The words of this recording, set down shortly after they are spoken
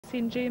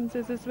St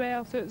James's as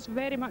well, so it's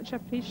very much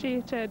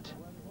appreciated.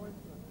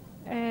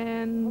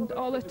 And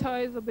all the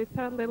toys will be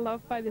thoroughly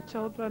loved by the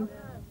children.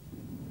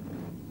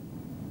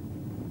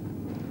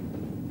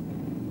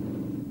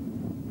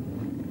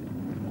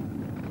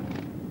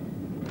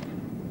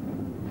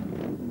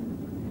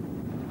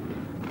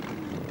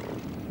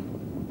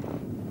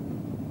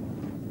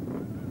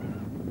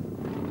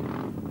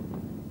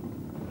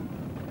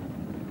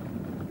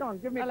 John,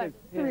 give me this.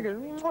 Give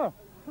me this.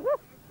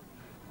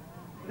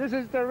 This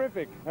is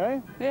terrific, eh?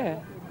 Yeah.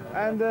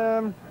 And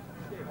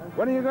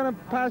when are you going to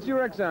pass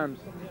your exams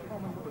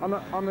on the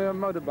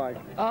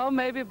motorbike? Oh,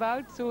 maybe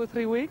about 2 or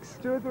 3 weeks.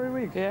 2 or 3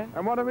 weeks? Yeah.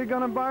 And what are we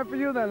going to buy for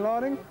you then,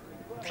 Lording?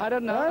 I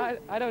don't know. Huh?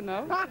 I don't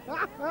know.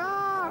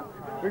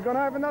 We're going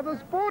to have another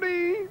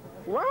sporty.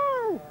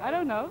 Wow. I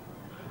don't know.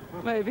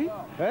 Maybe.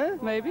 Eh?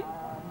 Maybe.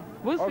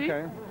 We'll see.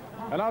 Okay.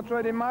 And I'll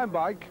trade in my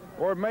bike,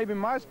 or maybe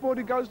my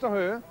sporty goes to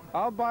her.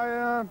 I'll buy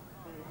a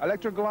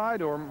electric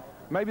glide, or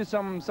maybe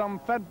some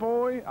Fat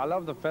Boy. I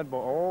love the Fat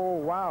Boy. Oh,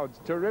 wow, it's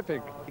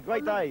terrific.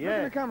 Great day, yeah. Look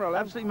at the camera,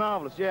 lad. Absolutely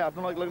marvellous, yeah. I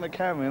don't like looking at the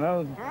camera, you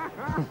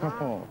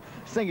know.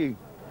 Thank you.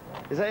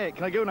 Is that it?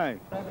 Can I go now?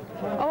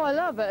 Oh, I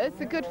love it. It's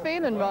a good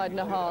feeling riding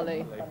a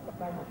Harley.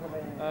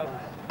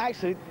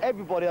 Actually,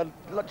 everybody,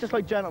 just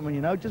like gentlemen,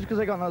 you know, just because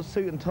they got no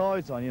suit and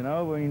ties on, you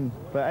know, I mean,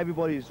 but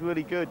everybody's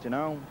really good, you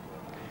know.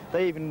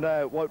 They even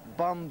wipe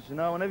bums, you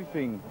know, and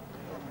everything.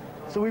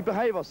 So we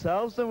behave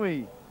ourselves, don't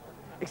we?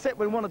 Except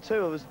when 1 or 2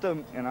 of us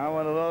don't, you know.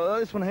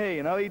 And this one here,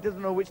 you know, he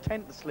doesn't know which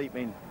tent to sleep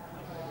in.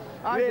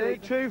 Really,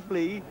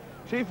 truthfully,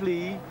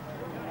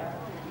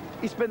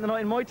 he spent the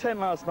night in my tent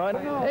last night.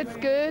 It's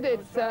good.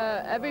 It's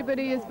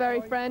everybody is very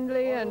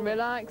friendly and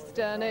relaxed,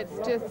 and it's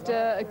just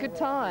a good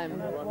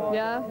time.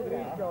 Yeah.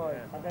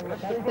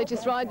 They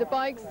just ride the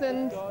bikes,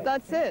 and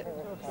that's it.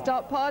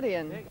 Start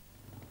partying.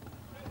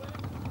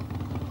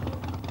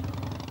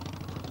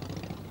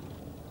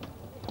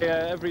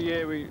 Yeah, every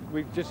year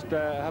we just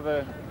have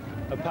a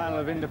panel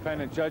of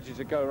independent judges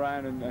that go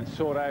around and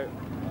sort out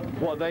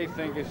what they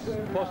think is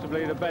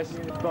possibly the best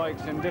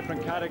bikes in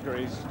different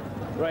categories,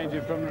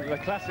 ranging from the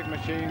classic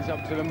machines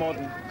up to the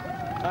modern.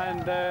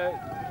 And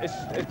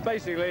it's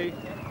basically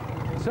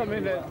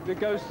something that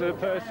goes to the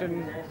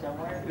person,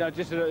 you know,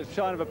 just a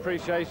sign of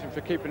appreciation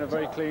for keeping a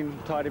very clean,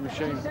 tidy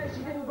machine.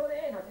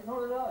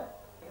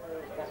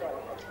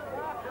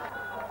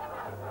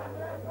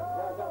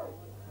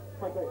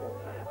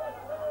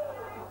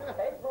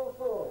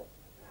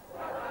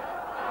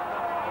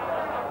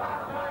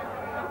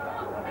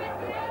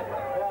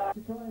 To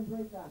try and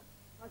break that.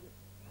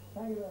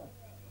 Thank you.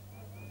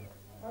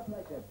 My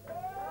pleasure.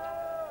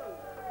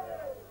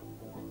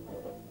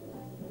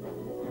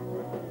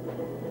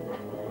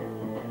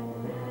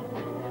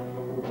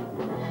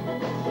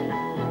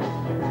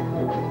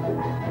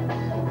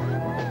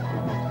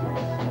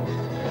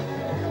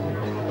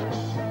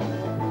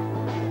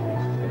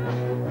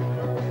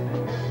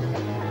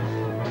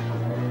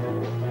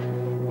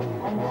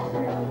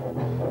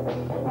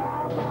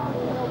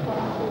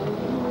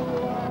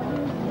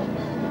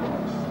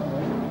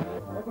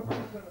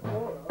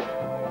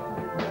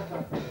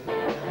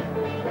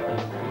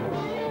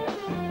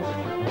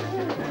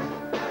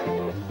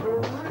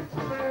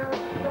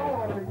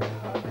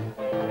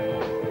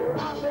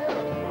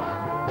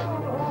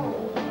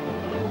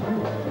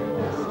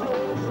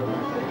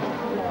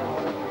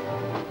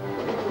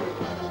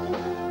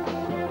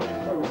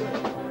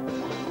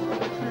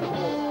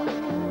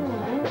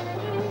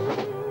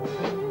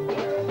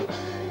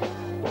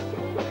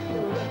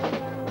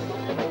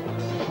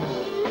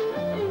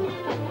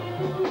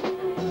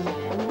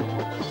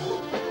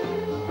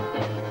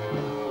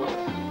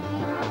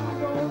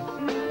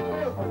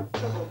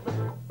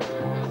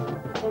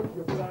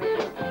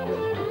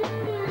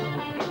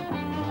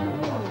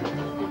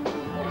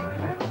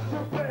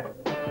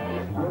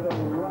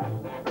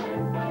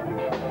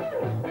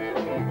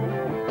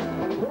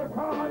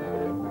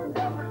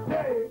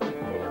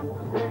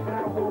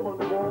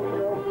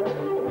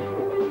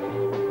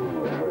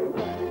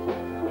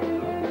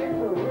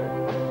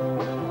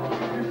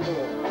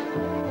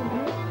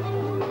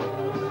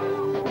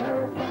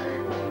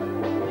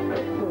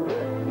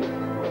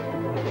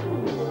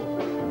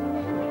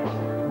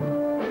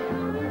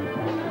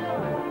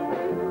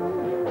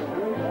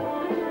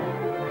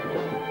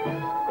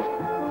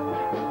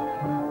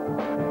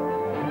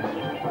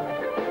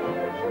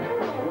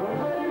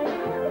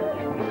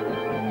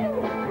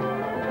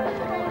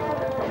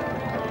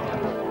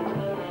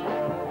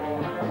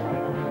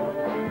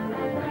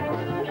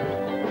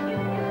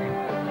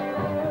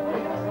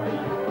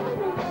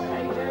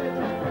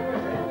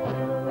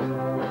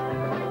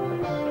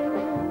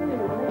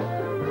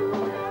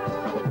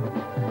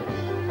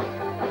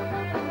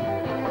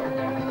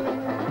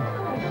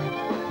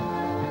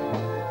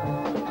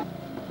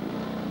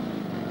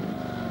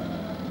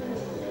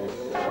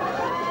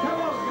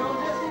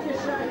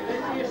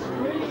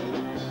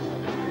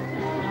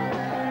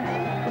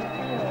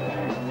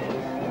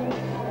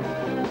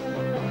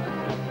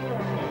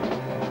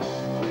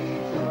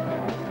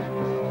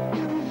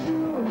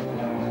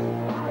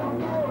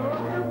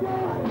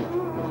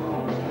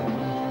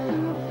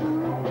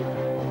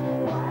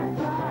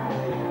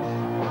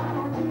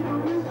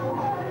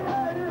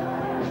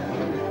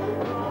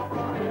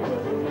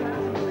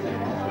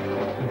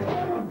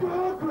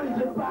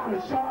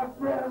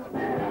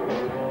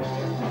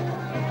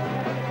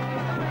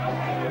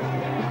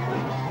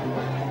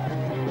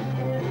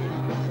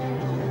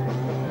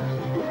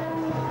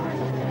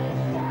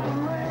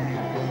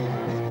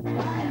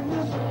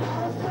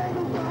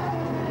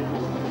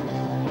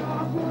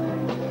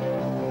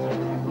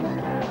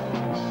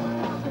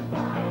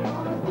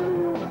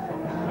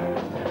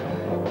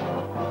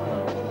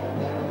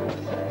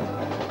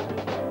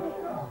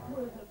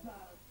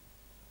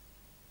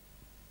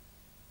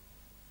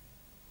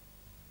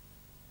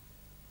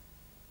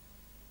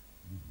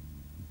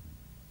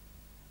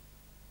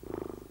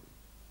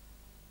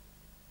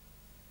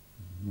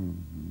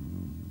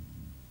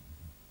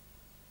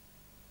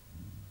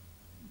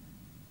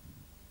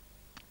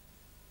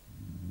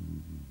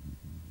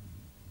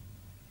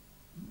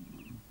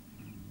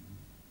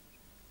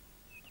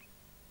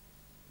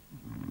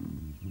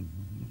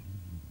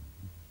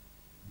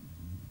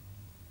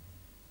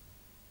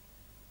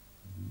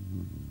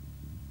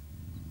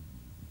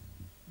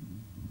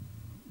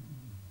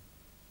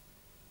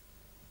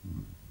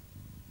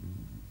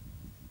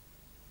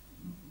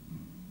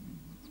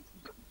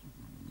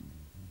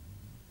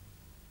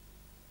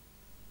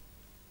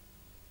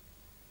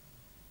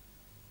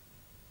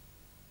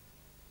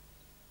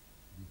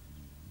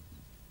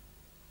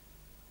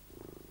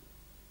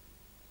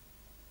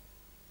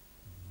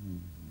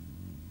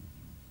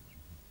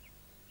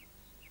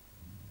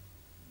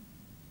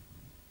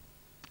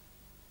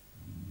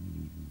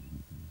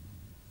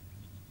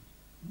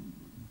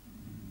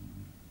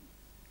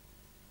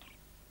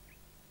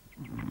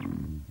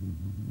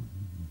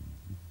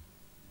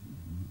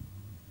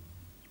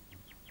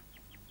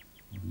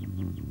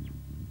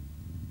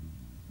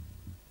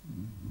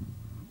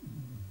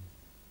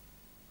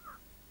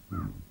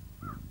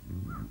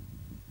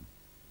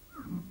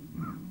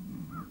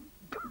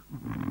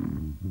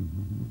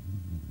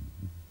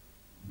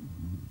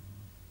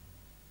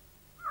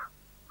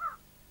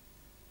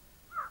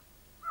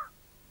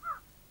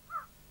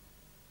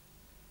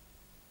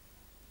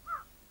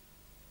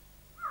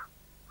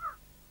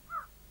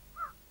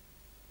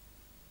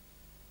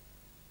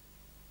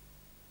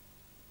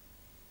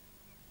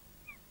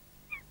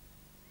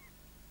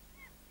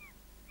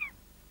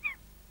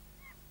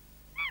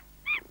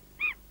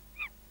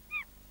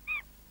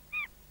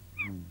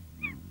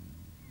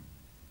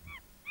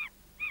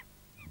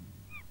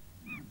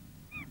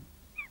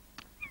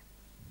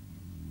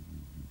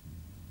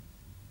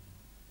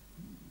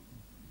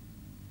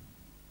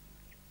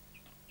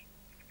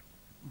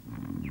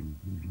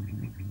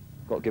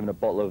 got given a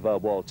bottle of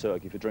wild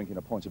turkey for drinking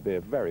a pint of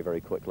beer very,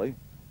 very quickly.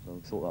 So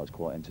I thought that was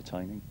quite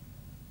entertaining.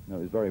 You know,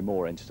 it was very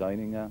more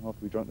entertaining after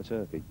we drank the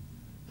turkey.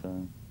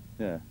 So,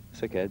 yeah,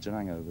 sick heads and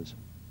hangovers.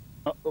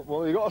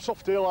 Well, you got a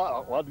soft tail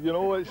like that, lad, you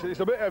know, it's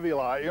a bit heavy,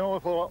 like, you know,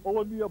 for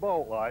all me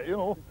about, like, you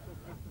know.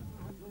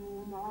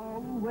 Go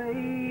all the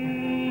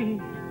way,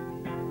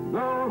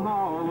 go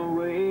all the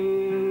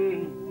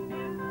way.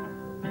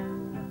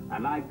 I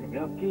like to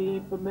help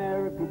keep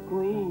America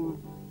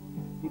clean.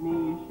 Give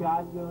me a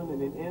shotgun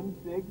and an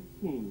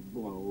M16,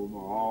 blow 'em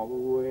all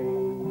away.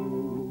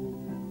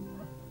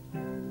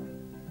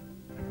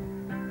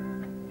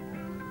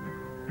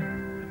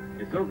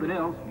 There's something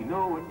else, you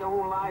know, we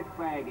don't like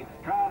faggots.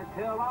 Try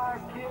to tell our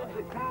kids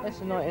the kind.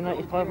 That's a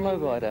 1985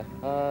 lowrider,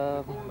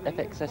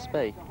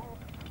 FXSB.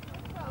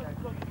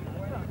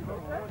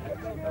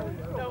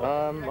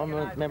 I'm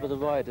a member of the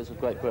Riders of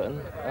Great Britain,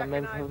 a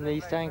member of the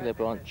East Anglia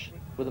branch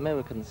with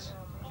Americans,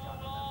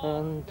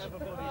 and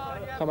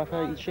come up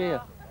here each year.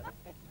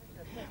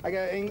 I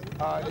got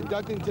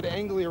inducted into the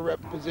Anglia rep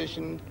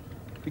position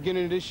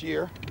beginning of this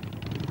year.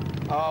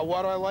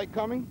 Why do I like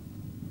coming?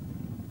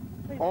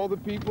 All the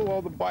people,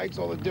 all the bikes,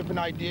 all the different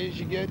ideas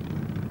you get.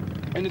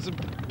 And it's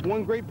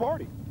one great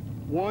party.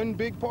 One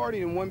big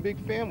party and one big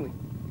family.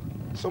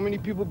 So many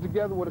people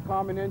together with a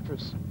common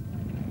interest.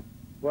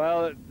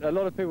 Well, a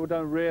lot of people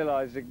don't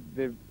realise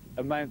the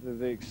amount of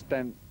the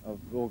extent of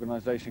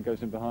organisation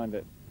goes in behind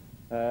it.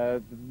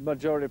 The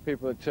majority of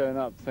people that turn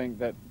up think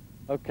that,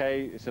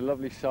 okay, it's a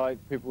lovely site,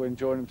 people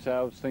enjoy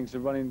themselves, things are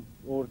running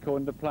all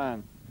according to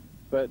plan.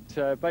 But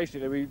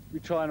basically, we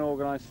try and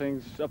organise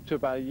things up to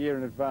about a year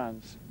in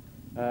advance.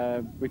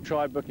 We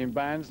try booking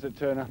bands that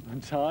turn up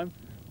on time.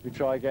 We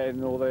try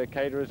getting all the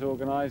caterers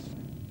organised.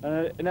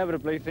 And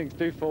inevitably, things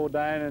do fall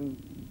down,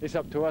 and it's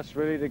up to us,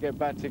 really, to get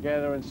back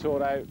together and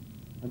sort out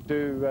and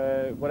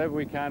do whatever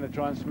we can to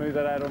try and smooth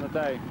that out on the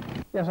day.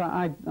 Yes,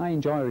 I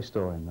enjoy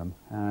restoring them.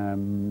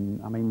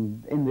 I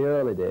mean, in the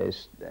early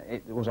days,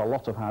 it was a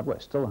lot of hard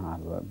work, still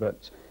hard work,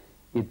 but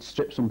you'd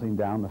strip something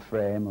down, the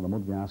frame or the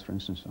mudguards, for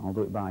instance, and I'll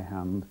do it by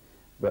hand.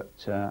 But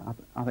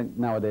I think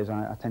nowadays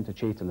I tend to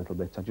cheat a little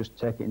bit. I just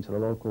take it into the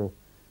local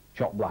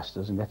shop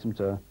blasters and get them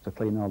to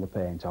clean all the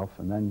paint off,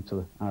 and then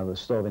to either the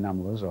stove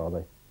enamelers or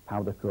the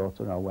powder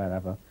coater or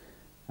wherever,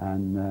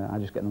 and I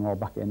just get them all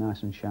back here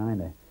nice and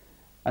shiny.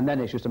 And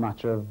then it's just a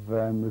matter of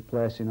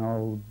replacing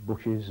all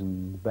bushes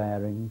and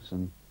bearings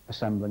and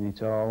assembling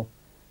it all.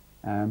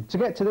 To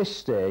get to this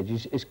stage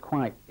is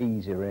quite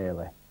easy,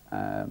 really.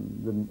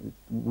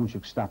 Once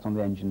you start on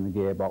the engine and the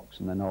gearbox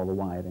and then all the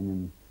wiring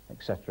and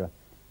etc.,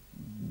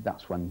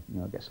 that's when, you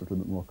know, it gets a little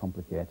bit more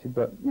complicated.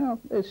 But, you know,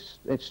 it's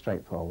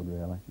straightforward,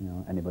 really. You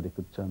know, anybody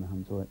could turn their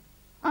hand to it.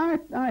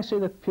 I see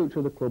the future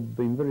of the club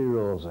being very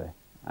rosy.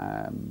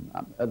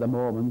 At the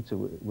moment,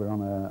 we're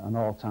on an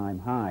all-time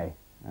high.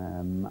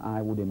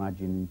 I would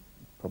imagine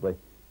probably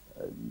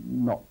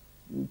not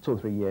 2 or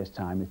 3 years'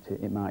 time,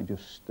 it might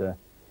just,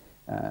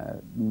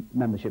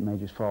 membership may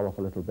just fall off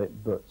a little bit,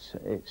 but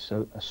it's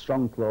a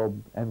strong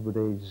club.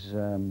 Everybody's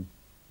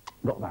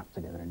got that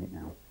together in it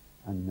now,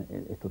 and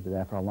it'll be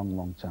there for a long,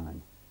 long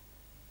time.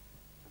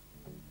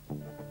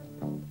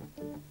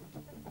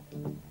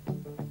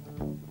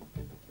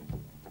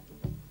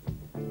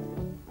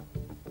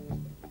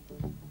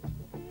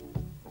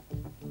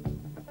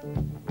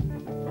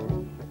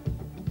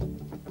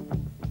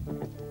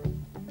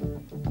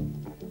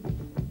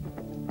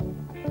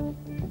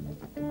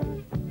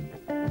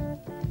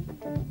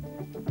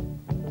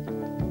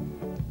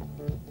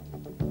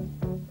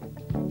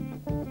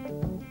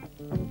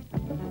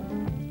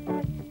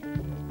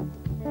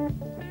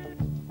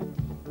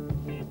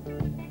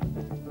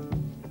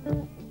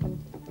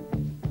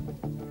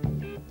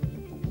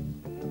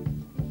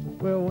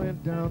 Well,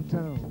 went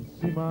downtown,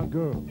 see my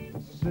girl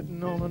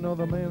sitting on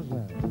another man's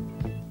lap.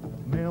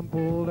 Man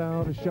pulled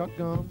out a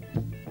shotgun,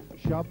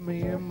 shot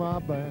me in my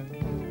back.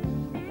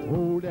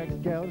 Oh,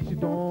 that gal, she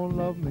don't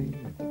love me.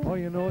 Oh,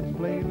 you know it's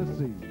plain to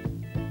see.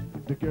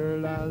 The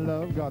girl I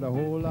love got a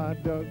whole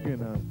lot dug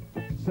in a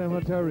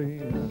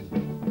cemetery.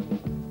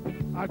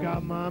 I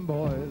got mine,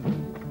 boys.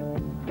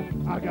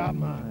 I got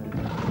mine.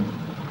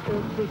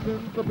 Ever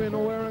since I've been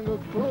wearing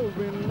good clothes,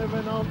 been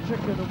living on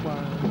chicken and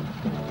wine.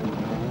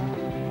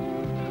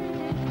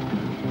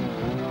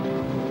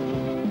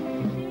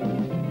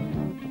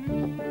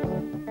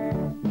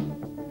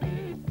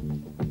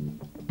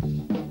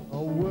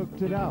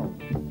 It out,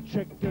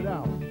 checked it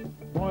out.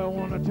 Boy, I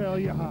want to tell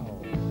you how.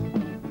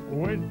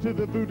 Went to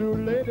the voodoo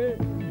lady,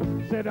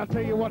 said I'll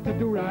tell you what to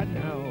do right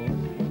now.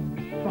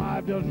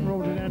 5 dozen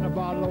roses and a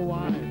bottle of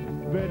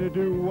wine. Better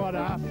do what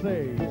I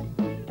say.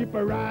 Keep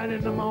her riding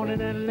in the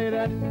morning and late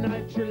at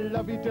night. She'll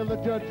love you till the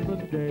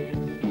judgment day.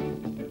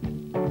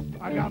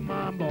 I got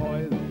mine,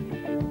 boys.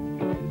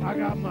 I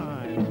got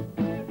mine.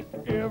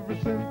 Ever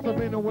since I've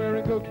been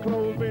wearing good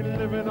clothes, been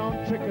living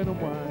on chicken and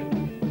wine.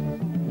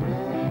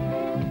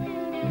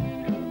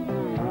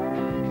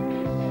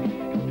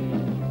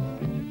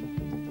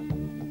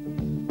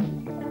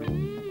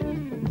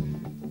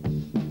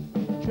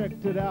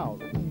 Checked it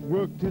out,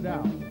 worked it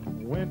out.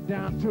 went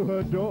down to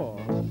her door.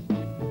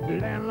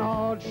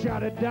 Landlord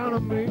shouted down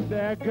on me,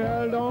 that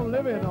girl don't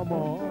live here no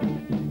more.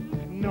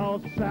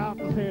 North,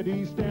 south, I said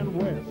east and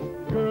west,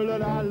 girl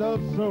that I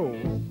love so.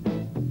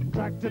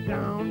 Tracked her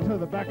down to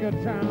the back of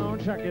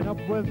town, checking up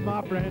with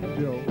my friend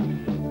Joe.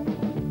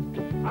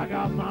 I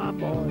got mine,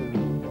 boys,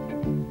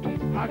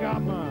 I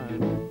got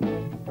mine.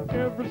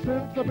 Ever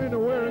since I've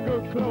been wearing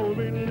good clothes,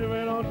 been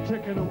living on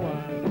chicken and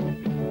wine.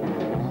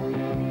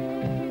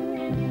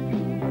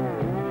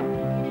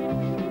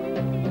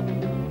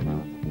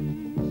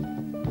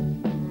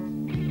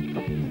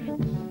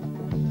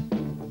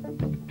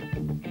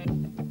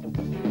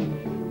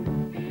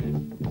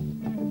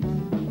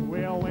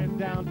 Well, I went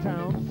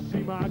downtown to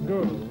see my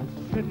girl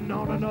sitting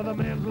on another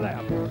man's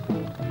lap.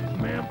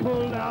 Man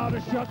pulled out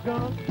a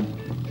shotgun,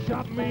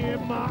 shot me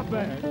in my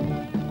back.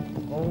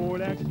 Oh,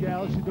 that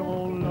gal, she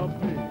don't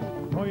love me.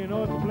 Oh, you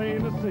know it's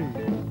plain to see.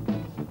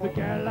 The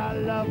gal I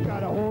love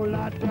got a whole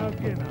lot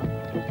dug in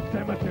a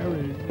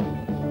cemetery.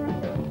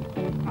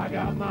 I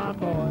got mine,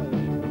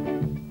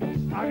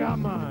 boys, I got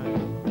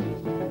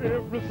mine.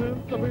 Ever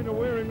since I've been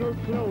wearing good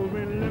clothes,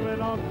 been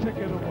living on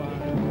chicken and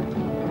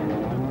wine.